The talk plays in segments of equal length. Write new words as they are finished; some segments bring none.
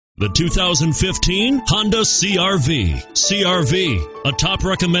The 2015 Honda CR-V. CR-V, a top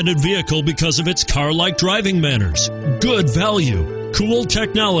recommended vehicle because of its car-like driving manners, good value, cool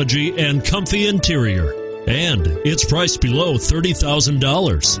technology, and comfy interior. And it's priced below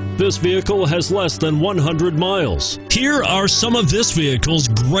 $30,000. This vehicle has less than 100 miles. Here are some of this vehicle's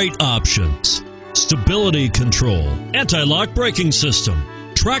great options: stability control, anti-lock braking system,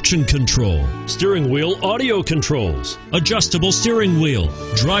 traction control, steering wheel audio controls, adjustable steering wheel,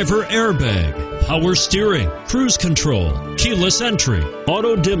 driver airbag, power steering, cruise control, keyless entry,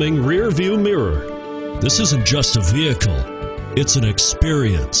 auto-dimming rear view mirror. This isn't just a vehicle, it's an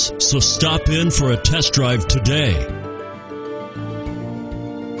experience. So stop in for a test drive today.